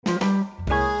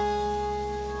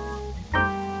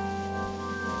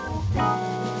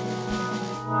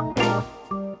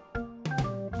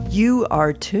You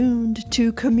are tuned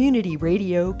to Community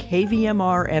Radio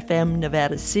KVMR FM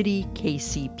Nevada City,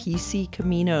 KCPC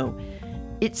Camino.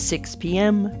 It's 6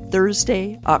 p.m.,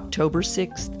 Thursday, October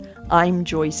 6th. I'm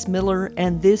Joyce Miller,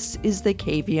 and this is the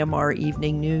KVMR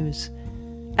Evening News.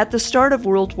 At the start of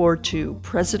World War II,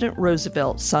 President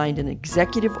Roosevelt signed an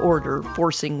executive order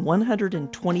forcing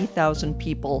 120,000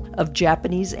 people of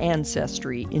Japanese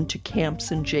ancestry into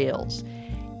camps and jails.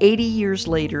 80 years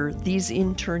later, these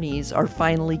internees are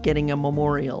finally getting a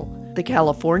memorial. The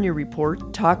California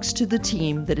Report talks to the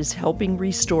team that is helping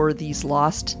restore these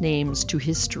lost names to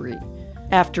history.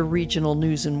 After regional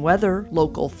news and weather,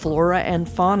 local flora and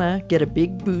fauna get a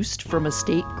big boost from a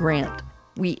state grant.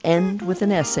 We end with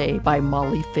an essay by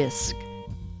Molly Fisk.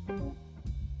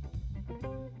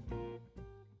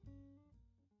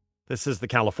 This is the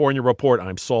California Report.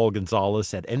 I'm Saul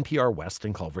Gonzalez at NPR West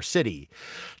in Culver City.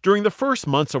 During the first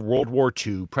months of World War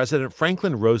II, President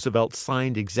Franklin Roosevelt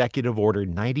signed Executive Order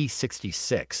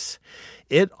 9066.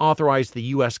 It authorized the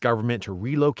U.S. government to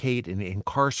relocate and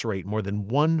incarcerate more than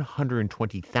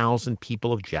 120,000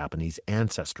 people of Japanese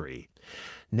ancestry.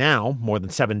 Now, more than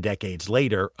 7 decades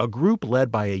later, a group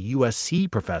led by a USC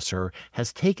professor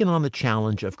has taken on the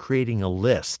challenge of creating a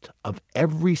list of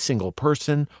every single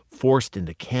person forced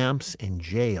into camps and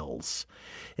jails.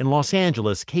 In Los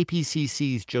Angeles,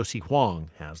 KPCC's Josie Huang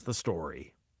has the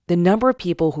story. The number of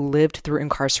people who lived through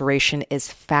incarceration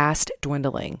is fast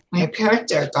dwindling. My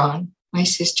parents are gone. My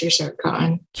sisters are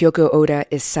gone. Kyoko Oda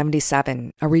is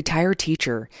 77, a retired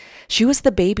teacher. She was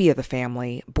the baby of the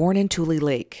family, born in Tule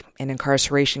Lake, an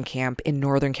incarceration camp in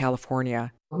Northern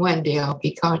California. One day I'll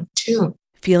be gone too.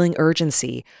 Feeling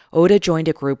urgency, Oda joined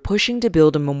a group pushing to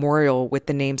build a memorial with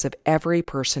the names of every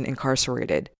person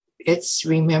incarcerated. It's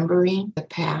remembering the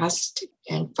past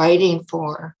and fighting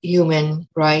for human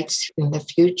rights in the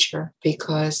future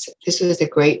because this was a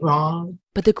great wrong.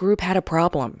 But the group had a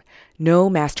problem. No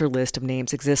master list of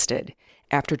names existed.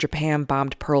 After Japan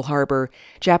bombed Pearl Harbor,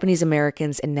 Japanese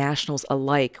Americans and nationals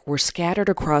alike were scattered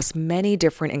across many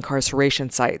different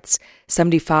incarceration sites,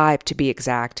 75 to be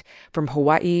exact, from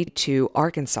Hawaii to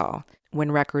Arkansas.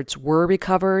 When records were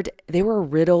recovered, they were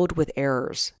riddled with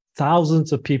errors.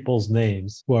 Thousands of people's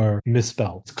names were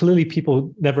misspelled. Clearly,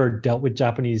 people never dealt with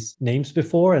Japanese names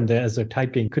before, and as they're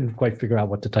typing, couldn't quite figure out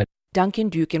what to type. Duncan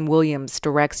Dukin Williams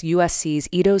directs USC's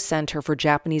Edo Center for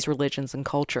Japanese Religions and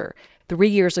Culture. 3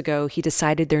 years ago, he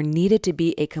decided there needed to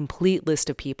be a complete list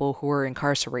of people who were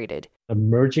incarcerated.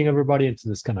 Merging everybody into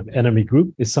this kind of enemy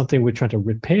group is something we're trying to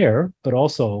repair, but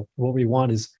also what we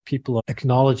want is people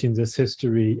acknowledging this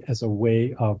history as a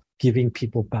way of giving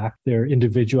people back their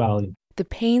individuality. The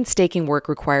painstaking work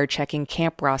required checking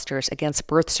camp rosters against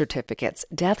birth certificates,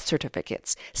 death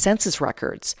certificates, census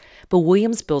records. But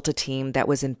Williams built a team that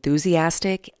was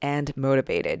enthusiastic and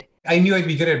motivated. I knew I'd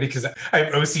be good at it because I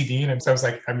have OCD, and so I was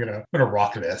like, I'm gonna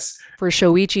rock this. For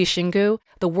Shoichi Shingu,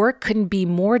 the work couldn't be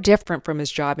more different from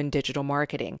his job in digital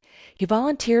marketing. He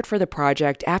volunteered for the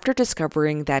project after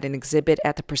discovering that an exhibit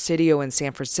at the Presidio in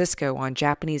San Francisco on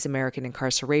Japanese American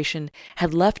incarceration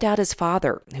had left out his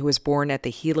father, who was born at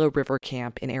the Gila River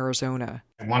Camp in Arizona.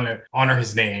 I want to honor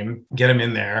his name, get him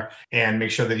in there, and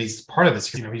make sure that he's part of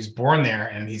this. You know, he's born there,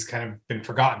 and he's kind of been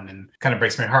forgotten, and kind of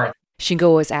breaks my heart.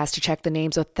 Shingo was asked to check the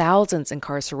names of thousands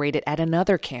incarcerated at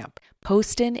another camp,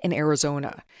 Poston in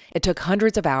Arizona. It took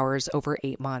hundreds of hours over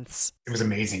 8 months. It was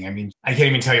amazing. I mean, I can't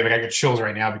even tell you, like I get chills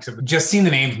right now because just seeing the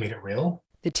names made it real.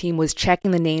 The team was checking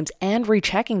the names and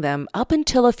rechecking them up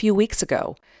until a few weeks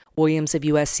ago. Williams of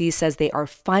USC says they are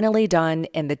finally done,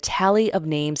 and the tally of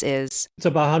names is... It's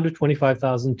about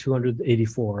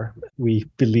 125,284. We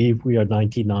believe we are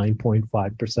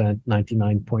 99.5%,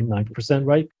 99.9%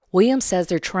 right. Williams says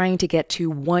they're trying to get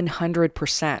to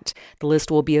 100%. The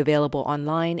list will be available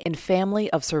online, and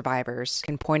family of survivors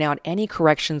can point out any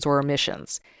corrections or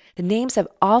omissions. The names have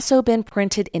also been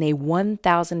printed in a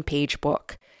 1,000-page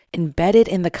book. Embedded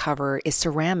in the cover is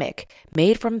ceramic,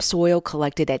 made from soil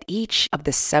collected at each of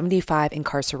the 75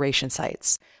 incarceration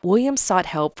sites. Williams sought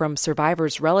help from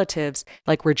survivors' relatives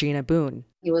like Regina Boone.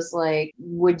 He was like,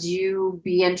 would you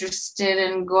be interested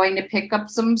in going to pick up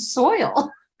some soil?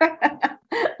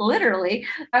 Literally.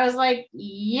 I was like,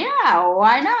 yeah,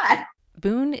 why not?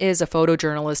 Boone is a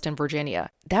photojournalist in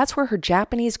Virginia. That's where her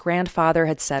Japanese grandfather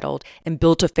had settled and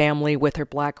built a family with her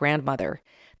Black grandmother.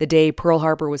 The day Pearl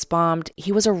Harbor was bombed,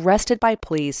 he was arrested by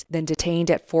police, then detained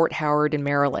at Fort Howard in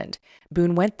Maryland.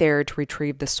 Boone went there to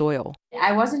retrieve the soil.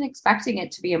 I wasn't expecting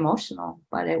it to be emotional,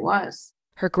 but it was.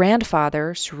 Her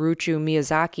grandfather, Tsuruchu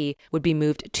Miyazaki, would be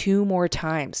moved 2 more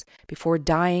times before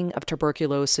dying of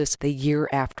tuberculosis the year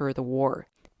after the war.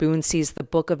 Boone sees the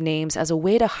Book of Names as a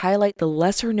way to highlight the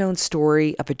lesser-known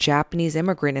story of a Japanese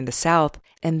immigrant in the South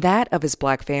and that of his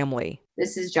Black family.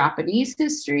 This is Japanese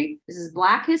history. This is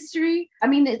Black history. I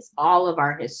mean, it's all of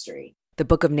our history. The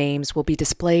Book of Names will be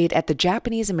displayed at the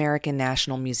Japanese American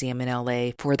National Museum in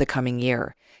LA for the coming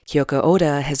year. Kyoko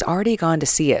Oda has already gone to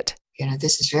see it.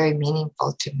 This is very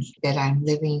meaningful to me that I'm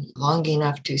living long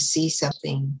enough to see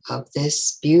something of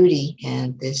this beauty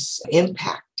and this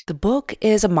impact. The book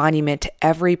is a monument to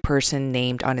every person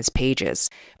named on its pages.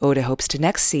 Oda hopes to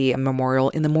next see a memorial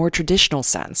in the more traditional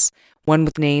sense, one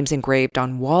with names engraved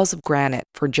on walls of granite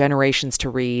for generations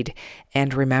to read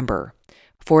and remember.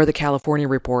 For the California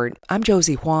Report, I'm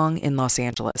Josie Huang in Los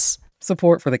Angeles.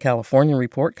 Support for the California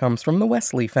Report comes from the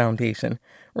Wesley Foundation,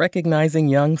 recognizing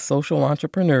young social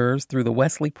entrepreneurs through the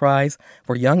Wesley Prize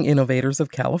for Young Innovators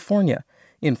of California.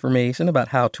 Information about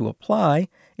how to apply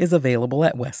is available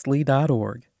at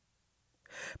wesley.org.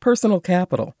 Personal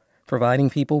Capital, providing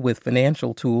people with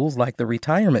financial tools like the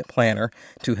Retirement Planner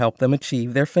to help them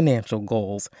achieve their financial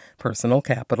goals.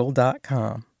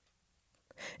 Personalcapital.com.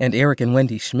 And Eric and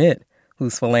Wendy Schmidt,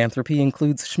 whose philanthropy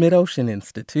includes Schmidt Ocean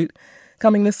Institute.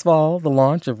 Coming this fall, the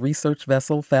launch of research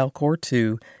vessel Falkor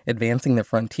 2, advancing the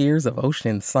frontiers of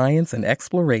ocean science and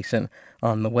exploration,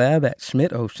 on the web at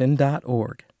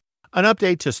schmidtocean.org. An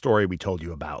update to a story we told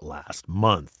you about last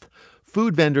month.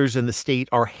 Food vendors in the state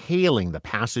are hailing the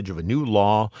passage of a new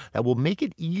law that will make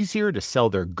it easier to sell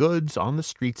their goods on the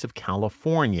streets of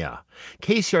California.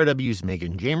 KCRW's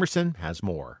Megan Jamerson has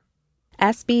more.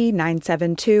 SB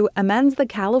 972 amends the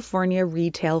California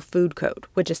Retail Food Code,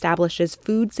 which establishes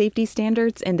food safety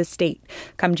standards in the state.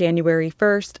 Come January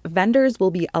 1st, vendors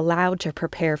will be allowed to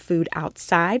prepare food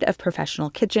outside of professional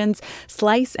kitchens,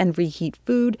 slice and reheat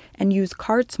food, and use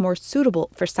carts more suitable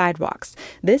for sidewalks.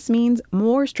 This means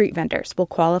more street vendors will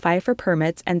qualify for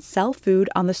permits and sell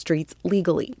food on the streets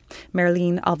legally.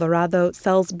 Marlene Alvarado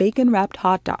sells bacon-wrapped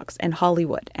hot dogs in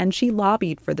Hollywood, and she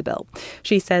lobbied for the bill.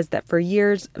 She says that for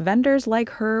years, vendors like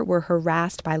her were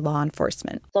harassed by law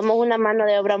enforcement. Somos una mano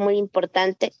de obra muy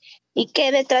importante y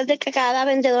que detrás de cada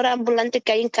vendedor ambulante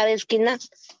que hay en cada esquina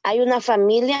hay una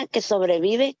familia que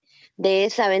sobrevive de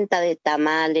esa venta de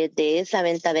tamales, de esa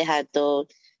venta de hot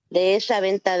dogs, de esa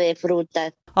venta de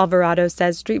frutas. Alvarado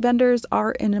says street vendors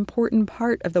are an important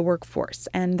part of the workforce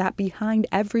and that behind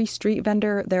every street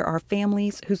vendor there are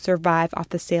families who survive off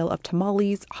the sale of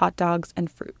tamales, hot dogs, and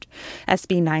fruit.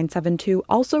 SB 972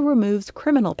 also removes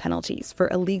criminal penalties for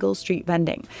illegal street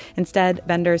vending. Instead,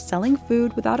 vendors selling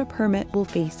food without a permit will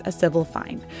face a civil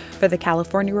fine. For the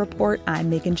California Report, I'm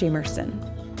Megan Jamerson.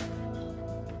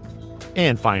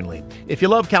 And finally, if you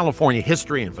love California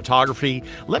history and photography,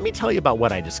 let me tell you about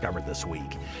what I discovered this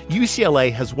week.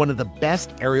 UCLA has one of the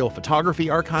best aerial photography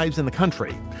archives in the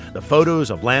country. The photos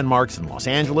of landmarks in Los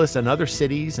Angeles and other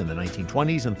cities in the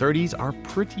 1920s and 30s are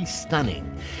pretty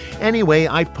stunning. Anyway,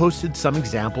 I've posted some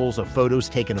examples of photos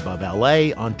taken above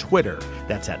LA on Twitter.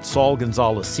 That's at Saul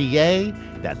Gonzalez CA.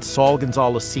 That's Saul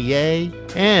Gonzalez CA.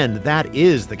 And that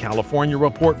is the California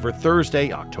Report for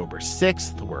Thursday, October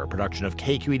 6th. We're a production of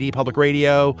KQED Public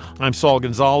Radio. I'm Saul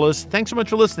Gonzalez. Thanks so much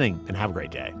for listening, and have a great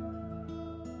day.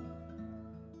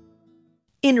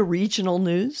 In regional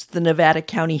news, the Nevada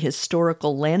County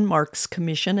Historical Landmarks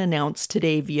Commission announced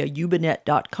today via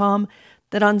ubinet.com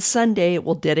that on Sunday it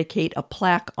will dedicate a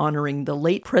plaque honoring the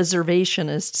late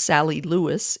preservationist Sally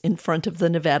Lewis in front of the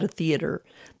Nevada Theater.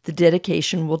 The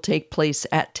dedication will take place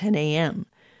at 10 a.m.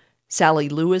 Sally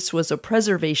Lewis was a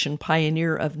preservation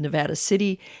pioneer of Nevada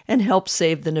City and helped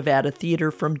save the Nevada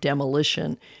Theater from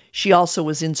demolition. She also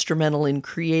was instrumental in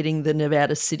creating the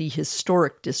Nevada City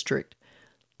Historic District.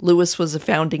 Lewis was a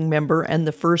founding member and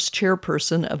the first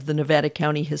chairperson of the Nevada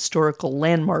County Historical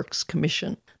Landmarks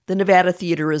Commission. The Nevada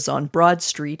Theater is on Broad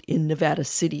Street in Nevada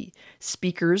City.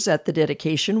 Speakers at the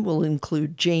dedication will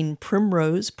include Jane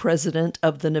Primrose, president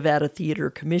of the Nevada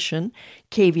Theater Commission,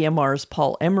 KVMR's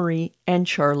Paul Emery, and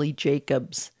Charlie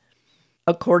Jacobs.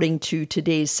 According to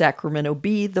today's Sacramento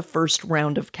Bee, the first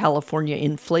round of California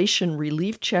inflation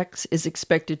relief checks is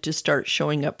expected to start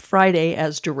showing up Friday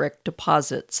as direct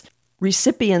deposits.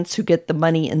 Recipients who get the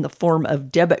money in the form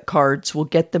of debit cards will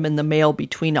get them in the mail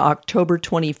between October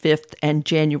 25th and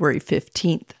January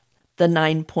 15th. The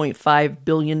 $9.5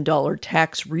 billion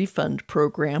tax refund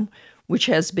program, which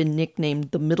has been nicknamed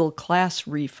the Middle Class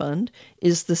Refund,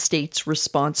 is the state's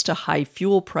response to high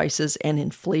fuel prices and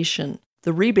inflation.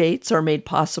 The rebates are made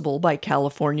possible by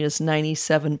California's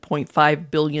 $97.5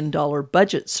 billion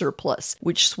budget surplus,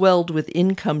 which swelled with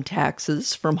income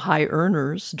taxes from high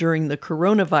earners during the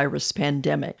coronavirus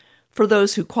pandemic. For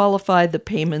those who qualify, the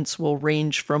payments will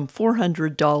range from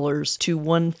 $400 to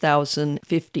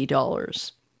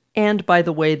 $1,050. And by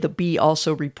the way, the Bee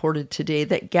also reported today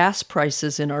that gas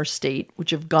prices in our state,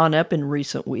 which have gone up in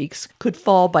recent weeks, could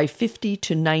fall by 50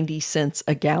 to 90 cents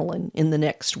a gallon in the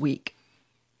next week.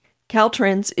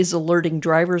 Caltrans is alerting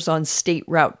drivers on State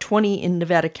Route 20 in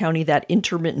Nevada County that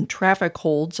intermittent traffic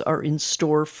holds are in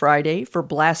store Friday for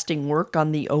blasting work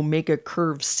on the Omega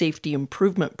Curve Safety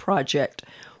Improvement Project.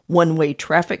 One-way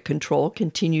traffic control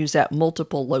continues at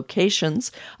multiple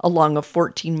locations along a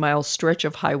 14-mile stretch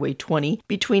of Highway 20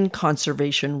 between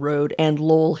Conservation Road and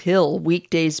Lowell Hill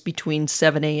weekdays between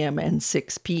 7 a.m. and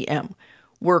 6 p.m.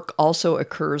 Work also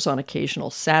occurs on occasional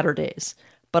Saturdays.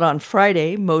 But on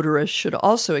Friday, motorists should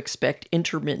also expect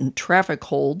intermittent traffic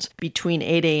holds between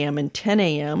 8 a.m. and 10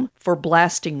 a.m. for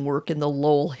blasting work in the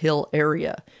Lowell Hill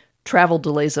area. Travel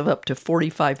delays of up to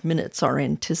 45 minutes are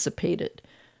anticipated.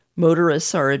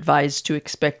 Motorists are advised to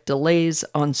expect delays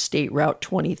on State Route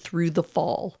 20 through the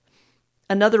fall.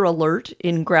 Another alert,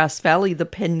 in Grass Valley, the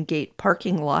Penn Gate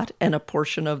parking lot and a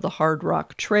portion of the Hard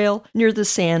Rock Trail near the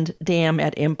Sand Dam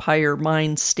at Empire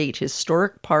Mines State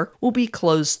Historic Park will be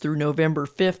closed through November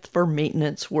 5th for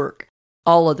maintenance work.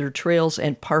 All other trails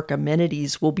and park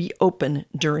amenities will be open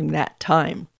during that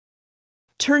time.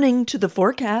 Turning to the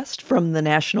forecast from the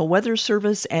National Weather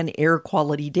Service and air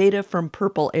quality data from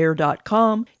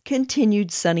purpleair.com,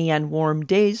 continued sunny and warm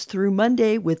days through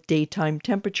Monday with daytime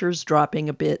temperatures dropping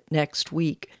a bit next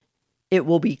week. It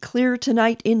will be clear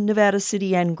tonight in Nevada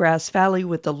City and Grass Valley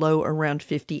with a low around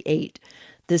 58.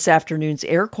 This afternoon's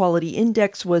air quality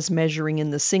index was measuring in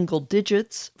the single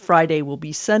digits. Friday will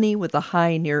be sunny with a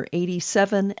high near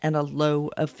 87 and a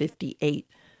low of 58.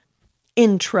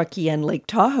 In Truckee and Lake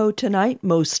Tahoe tonight,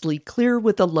 mostly clear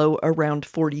with a low around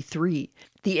 43.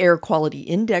 The air quality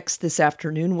index this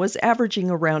afternoon was averaging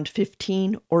around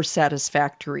 15 or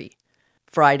satisfactory.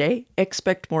 Friday,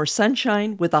 expect more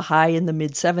sunshine with a high in the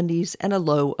mid-70s and a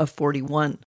low of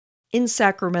 41. In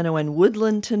Sacramento and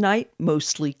Woodland tonight,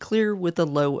 mostly clear with a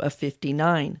low of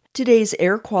 59. Today's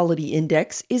air quality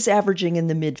index is averaging in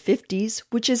the mid-50s,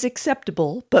 which is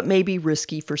acceptable but may be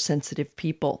risky for sensitive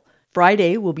people.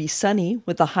 Friday will be sunny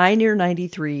with a high near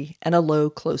 93 and a low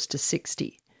close to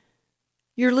 60.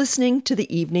 You're listening to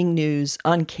the evening news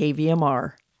on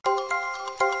KVMR.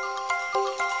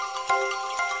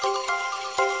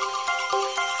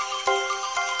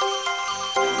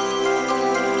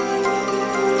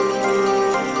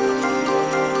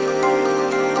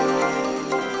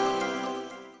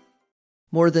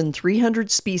 More than 300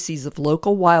 species of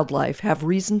local wildlife have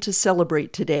reason to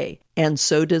celebrate today, and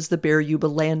so does the Bear Yuba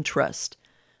Land Trust.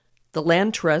 The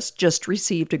Land Trust just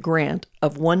received a grant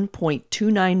of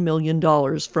 $1.29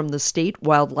 million from the State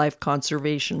Wildlife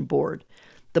Conservation Board.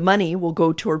 The money will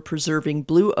go toward preserving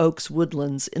Blue Oaks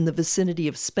woodlands in the vicinity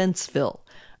of Spenceville,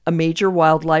 a major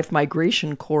wildlife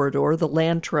migration corridor the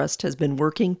Land Trust has been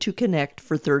working to connect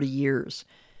for 30 years.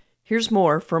 Here's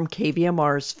more from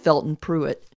KVMR's Felton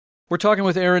Pruitt. We're talking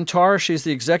with Erin Tarr. She's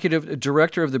the executive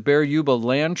director of the Bear Yuba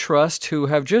Land Trust, who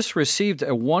have just received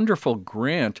a wonderful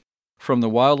grant from the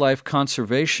Wildlife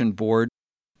Conservation Board.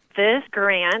 This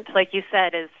grant, like you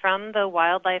said, is from the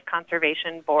Wildlife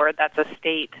Conservation Board. That's a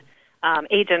state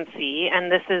agency,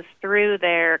 and this is through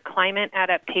their Climate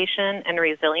Adaptation and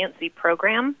Resiliency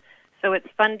Program. So it's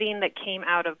funding that came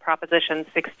out of Proposition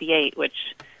 68,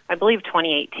 which I believe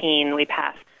 2018 we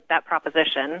passed that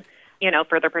proposition,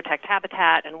 further protect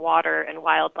habitat and water and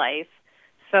wildlife.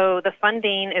 So the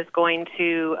funding is going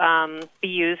to be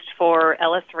used for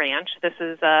Ellis Ranch. This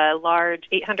is a large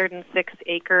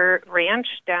 806-acre ranch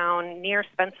down near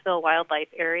Spenceville Wildlife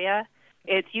Area.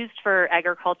 It's used for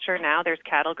agriculture now. There's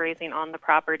cattle grazing on the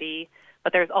property,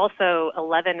 but there's also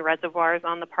 11 reservoirs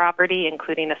on the property,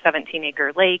 including a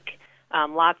 17-acre lake,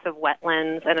 lots of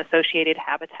wetlands and associated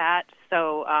habitat.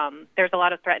 So there's a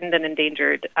lot of threatened and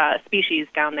endangered species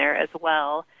down there as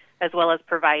well as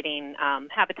providing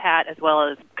habitat, as well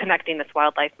as connecting this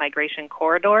wildlife migration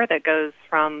corridor that goes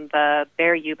from the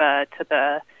Bear Yuba to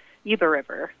the Yuba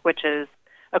River, which is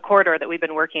a corridor that we've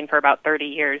been working for about 30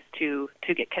 years to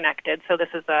get connected. So this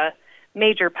is a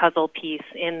major puzzle piece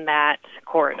in that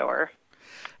corridor.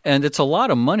 And it's a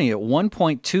lot of money at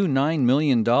 $1.29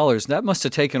 million. That must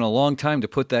have taken a long time to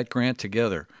put that grant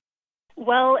together.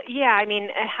 Well, yeah,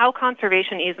 how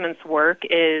conservation easements work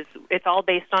is it's all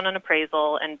based on an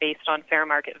appraisal and based on fair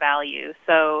market value.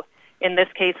 So in this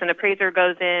case, an appraiser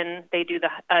goes in, they do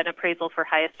an appraisal for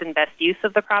highest and best use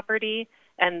of the property,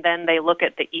 and then they look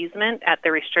at the easement, at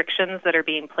the restrictions that are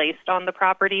being placed on the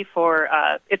property for,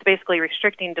 it's basically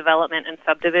restricting development and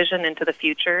subdivision into the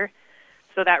future.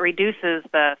 So that reduces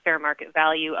the fair market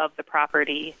value of the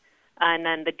property. And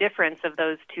then the difference of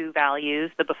those two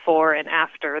values, the before and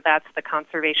after, that's the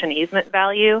conservation easement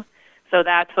value. So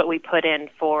that's what we put in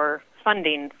for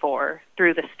funding for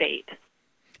through the state.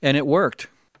 And it worked.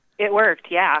 It worked,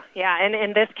 yeah. And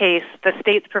in this case, the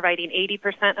state's providing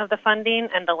 80% of the funding,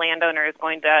 and the landowner is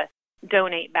going to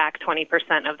donate back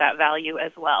 20% of that value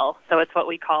as well. So it's what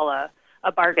we call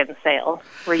a bargain sale.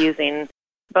 We're using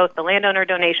both the landowner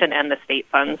donation and the state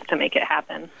funds to make it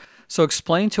happen. So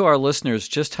explain to our listeners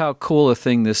just how cool a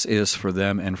thing this is for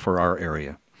them and for our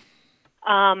area.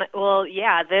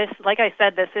 This, like I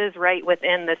said, this is right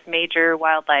within this major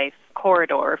wildlife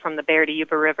corridor from the Bear to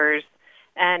Yuba rivers,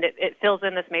 and it fills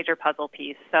in this major puzzle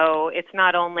piece. So it's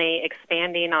not only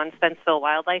expanding on Spencerville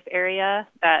Wildlife Area,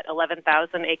 that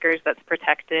 11,000 acres that's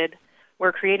protected.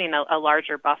 We're creating a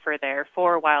larger buffer there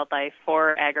for wildlife,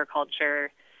 for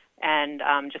agriculture, and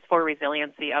just for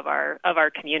resiliency of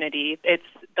our community. It's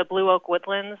the blue oak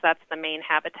woodlands. That's the main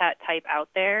habitat type out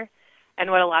there. And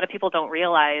what a lot of people don't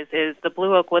realize is the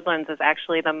blue oak woodlands is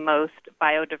actually the most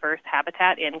biodiverse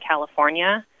habitat in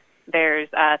California. There's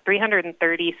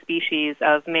 330 species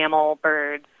of mammal,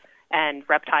 birds, and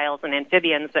reptiles and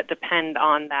amphibians that depend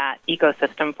on that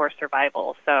ecosystem for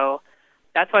survival. So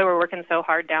that's why we're working so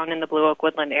hard down in the blue oak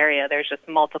woodland area. There's just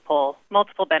multiple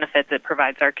benefits it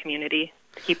provides our community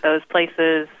to keep those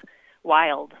places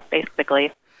wild,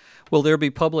 basically. Will there be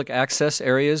public access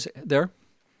areas there?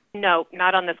 No,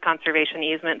 not on this conservation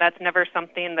easement. That's never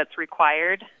something that's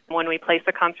required when we place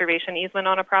a conservation easement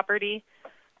on a property.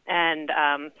 And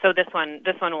so this one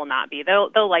will not be.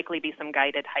 There'll likely be some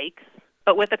guided hikes.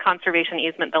 But with the conservation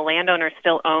easement, the landowner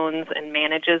still owns and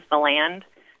manages the land.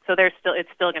 So it's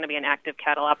still going to be an active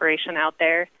cattle operation out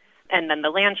there. And then the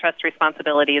land trust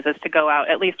responsibilities is to go out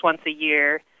at least once a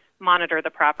year, monitor the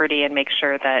property, and make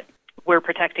sure that we're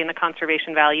protecting the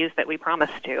conservation values that we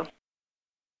promised to.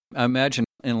 I imagine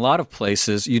in a lot of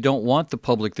places you don't want the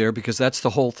public there because that's the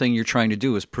whole thing you're trying to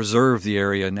do is preserve the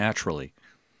area naturally.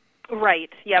 Right.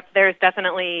 Yep. There's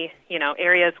definitely,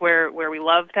 areas where we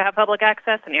love to have public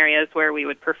access and areas where we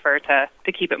would prefer to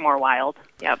keep it more wild.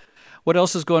 Yep. What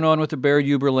else is going on with the Bear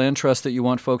Yuba Land Trust that you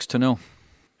want folks to know?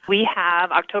 We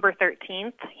have October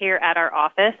 13th here at our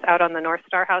office out on the North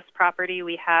Star House property.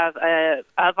 We have a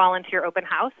volunteer open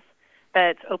house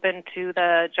that's open to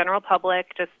the general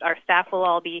public. Just our staff will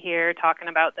all be here talking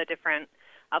about the different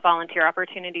volunteer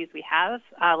opportunities we have.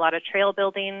 A lot of trail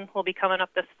building will be coming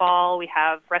up this fall. We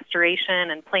have restoration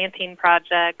and planting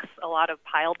projects, a lot of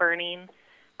pile burning.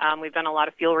 We've done a lot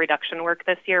of fuel reduction work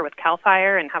this year with CAL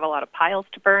FIRE and have a lot of piles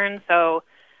to burn. So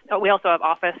we also have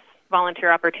office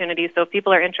volunteer opportunities. So if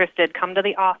people are interested, come to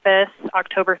the office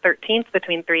October 13th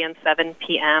between 3 and 7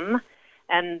 p.m.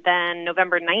 And then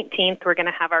November 19th, we're going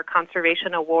to have our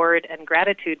Conservation Award and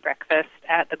Gratitude Breakfast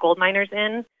at the Gold Miners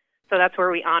Inn. So that's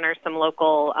where we honor some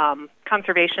local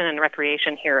conservation and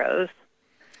recreation heroes.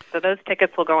 So those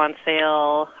tickets will go on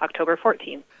sale October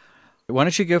 14th. Why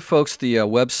don't you give folks the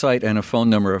website and a phone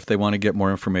number if they want to get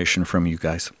more information from you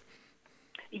guys?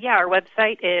 Yeah, our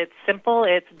website is simple.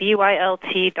 It's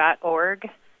bylt.org,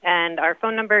 and our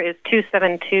phone number is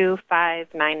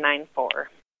 272-5994.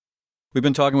 We've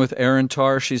been talking with Erin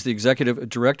Tarr. She's the executive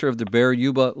director of the Bear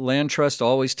Yuba Land Trust,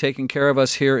 always taking care of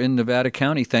us here in Nevada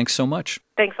County. Thanks so much.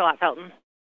 Thanks a lot, Felton.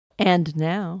 And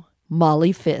now,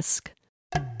 Molly Fisk.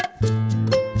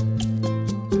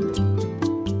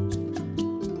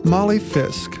 Molly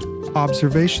Fisk,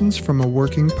 Observations from a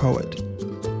Working Poet.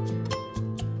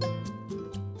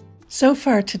 So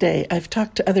far today, I've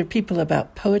talked to other people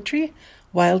about poetry,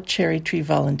 wild cherry tree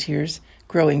volunteers,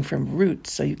 growing from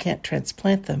roots so you can't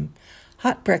transplant them,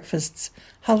 hot breakfasts,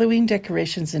 Halloween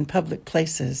decorations in public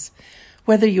places,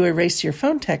 whether you erase your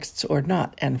phone texts or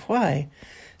not and why,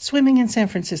 swimming in San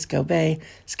Francisco Bay,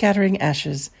 scattering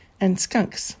ashes, and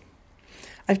skunks.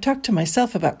 I've talked to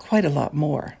myself about quite a lot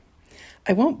more.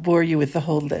 I won't bore you with the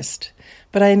whole list,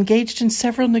 but I engaged in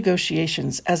several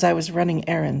negotiations as I was running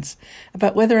errands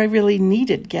about whether I really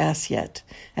needed gas yet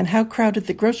and how crowded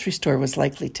the grocery store was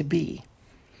likely to be.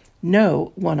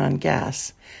 No, one on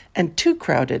gas, and too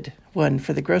crowded, one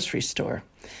for the grocery store.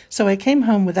 So I came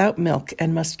home without milk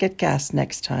and must get gas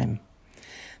next time.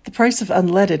 The price of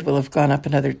unleaded will have gone up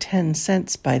another 10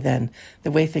 cents by then, the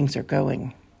way things are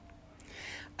going.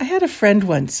 I had a friend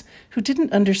once who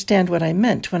didn't understand what I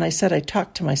meant when I said I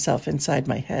talked to myself inside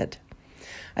my head.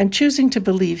 I'm choosing to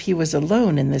believe he was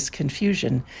alone in this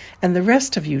confusion, and the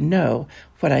rest of you know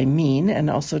what I mean and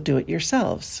also do it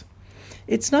yourselves.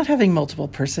 It's not having multiple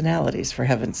personalities, for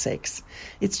heaven's sakes.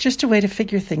 It's just a way to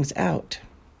figure things out.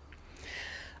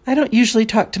 I don't usually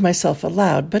talk to myself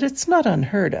aloud, but it's not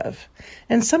unheard of.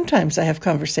 And sometimes I have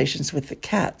conversations with the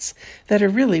cats that are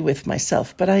really with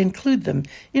myself, but I include them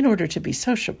in order to be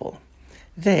sociable.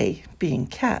 They, being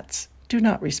cats, do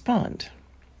not respond.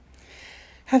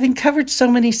 Having covered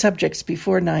so many subjects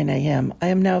before 9 a.m., I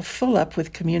am now full up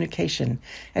with communication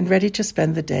and ready to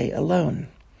spend the day alone.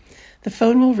 The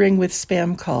phone will ring with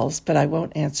spam calls, but I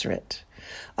won't answer it.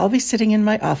 I'll be sitting in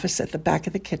my office at the back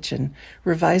of the kitchen,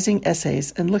 revising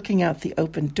essays and looking out the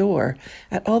open door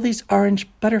at all these orange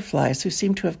butterflies who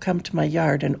seem to have come to my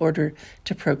yard in order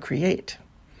to procreate.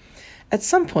 At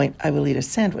some point, I will eat a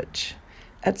sandwich.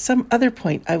 At some other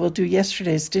point, I will do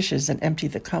yesterday's dishes and empty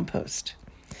the compost.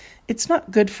 It's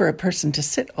not good for a person to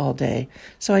sit all day,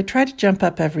 so I try to jump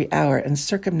up every hour and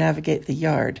circumnavigate the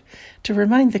yard to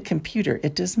remind the computer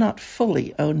it does not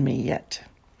fully own me yet.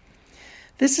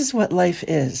 This is what life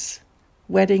is.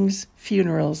 Weddings,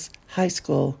 funerals, high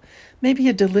school, maybe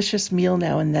a delicious meal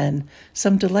now and then,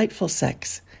 some delightful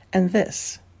sex, and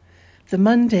this. The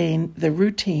mundane, the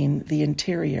routine, the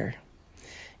interior.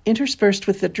 Interspersed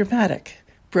with the dramatic,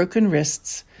 broken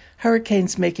wrists,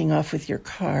 hurricanes making off with your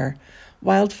car,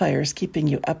 wildfires keeping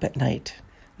you up at night,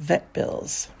 vet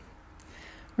bills.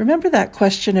 Remember that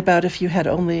question about if you had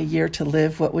only a year to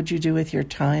live, what would you do with your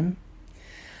time?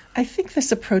 I think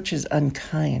this approach is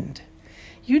unkind.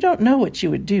 You don't know what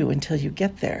you would do until you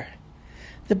get there.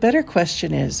 The better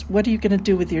question is, what are you going to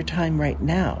do with your time right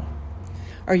now?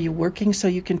 Are you working so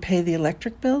you can pay the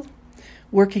electric bill?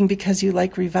 Working because you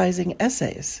like revising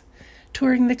essays?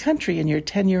 Touring the country in your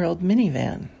 10-year-old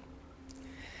minivan?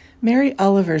 Mary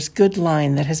Oliver's good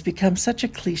line that has become such a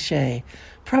cliché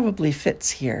probably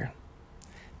fits here.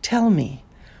 Tell me,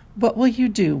 what will you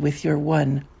do with your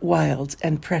one wild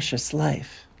and precious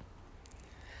life?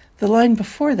 The line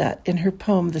before that in her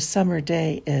poem The Summer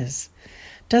Day is,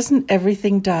 doesn't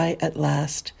everything die at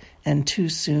last and too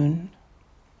soon?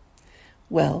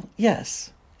 Well,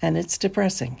 yes, and it's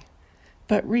depressing,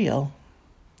 but real.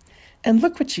 And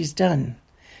look what she's done.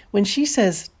 When she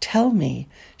says, tell me,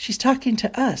 she's talking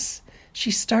to us.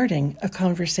 She's starting a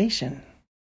conversation.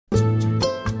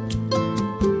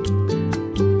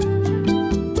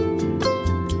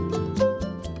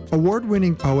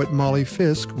 Award-winning poet Molly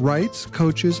Fisk writes,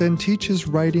 coaches, and teaches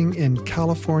writing in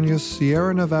California's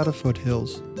Sierra Nevada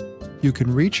foothills. You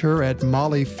can reach her at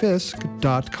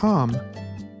mollyfisk.com.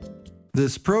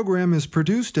 This program is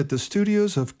produced at the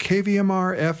studios of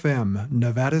KVMR-FM,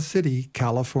 Nevada City,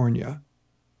 California.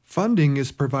 Funding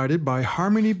is provided by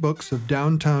Harmony Books of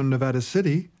downtown Nevada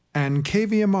City and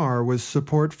KVMR with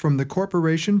support from the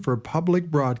Corporation for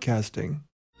Public Broadcasting.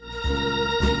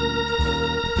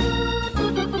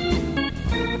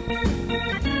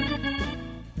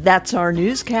 That's our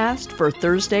newscast for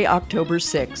Thursday, October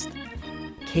 6th.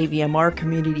 KVMR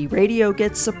Community Radio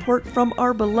gets support from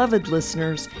our beloved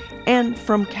listeners and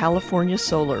from California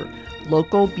Solar,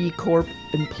 local B Corp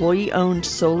employee-owned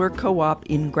solar co-op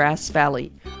in Grass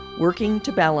Valley, working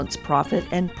to balance profit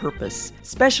and purpose,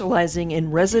 specializing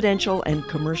in residential and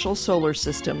commercial solar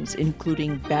systems,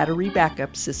 including battery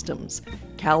backup systems.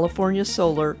 California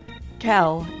Solar,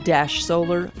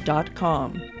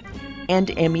 cal-solar.com. And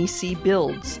MEC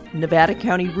Builds, Nevada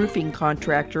County roofing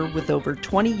contractor with over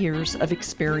 20 years of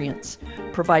experience,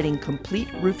 providing complete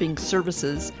roofing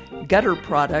services, gutter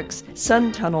products,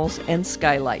 sun tunnels, and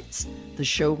skylights. The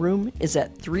showroom is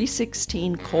at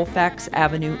 316 Colfax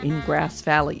Avenue in Grass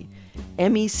Valley.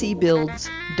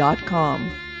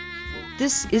 MECBuilds.com.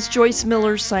 This is Joyce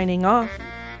Miller signing off.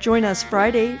 Join us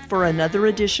Friday for another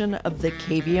edition of the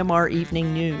KVMR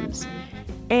Evening News.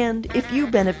 And if you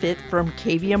benefit from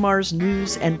KVMR's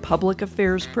news and public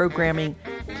affairs programming,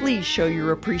 please show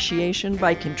your appreciation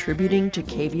by contributing to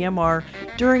KVMR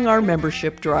during our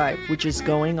membership drive, which is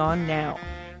going on now.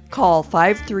 Call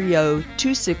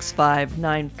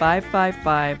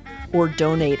 530-265-9555 or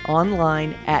donate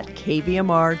online at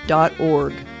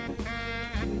kvmr.org.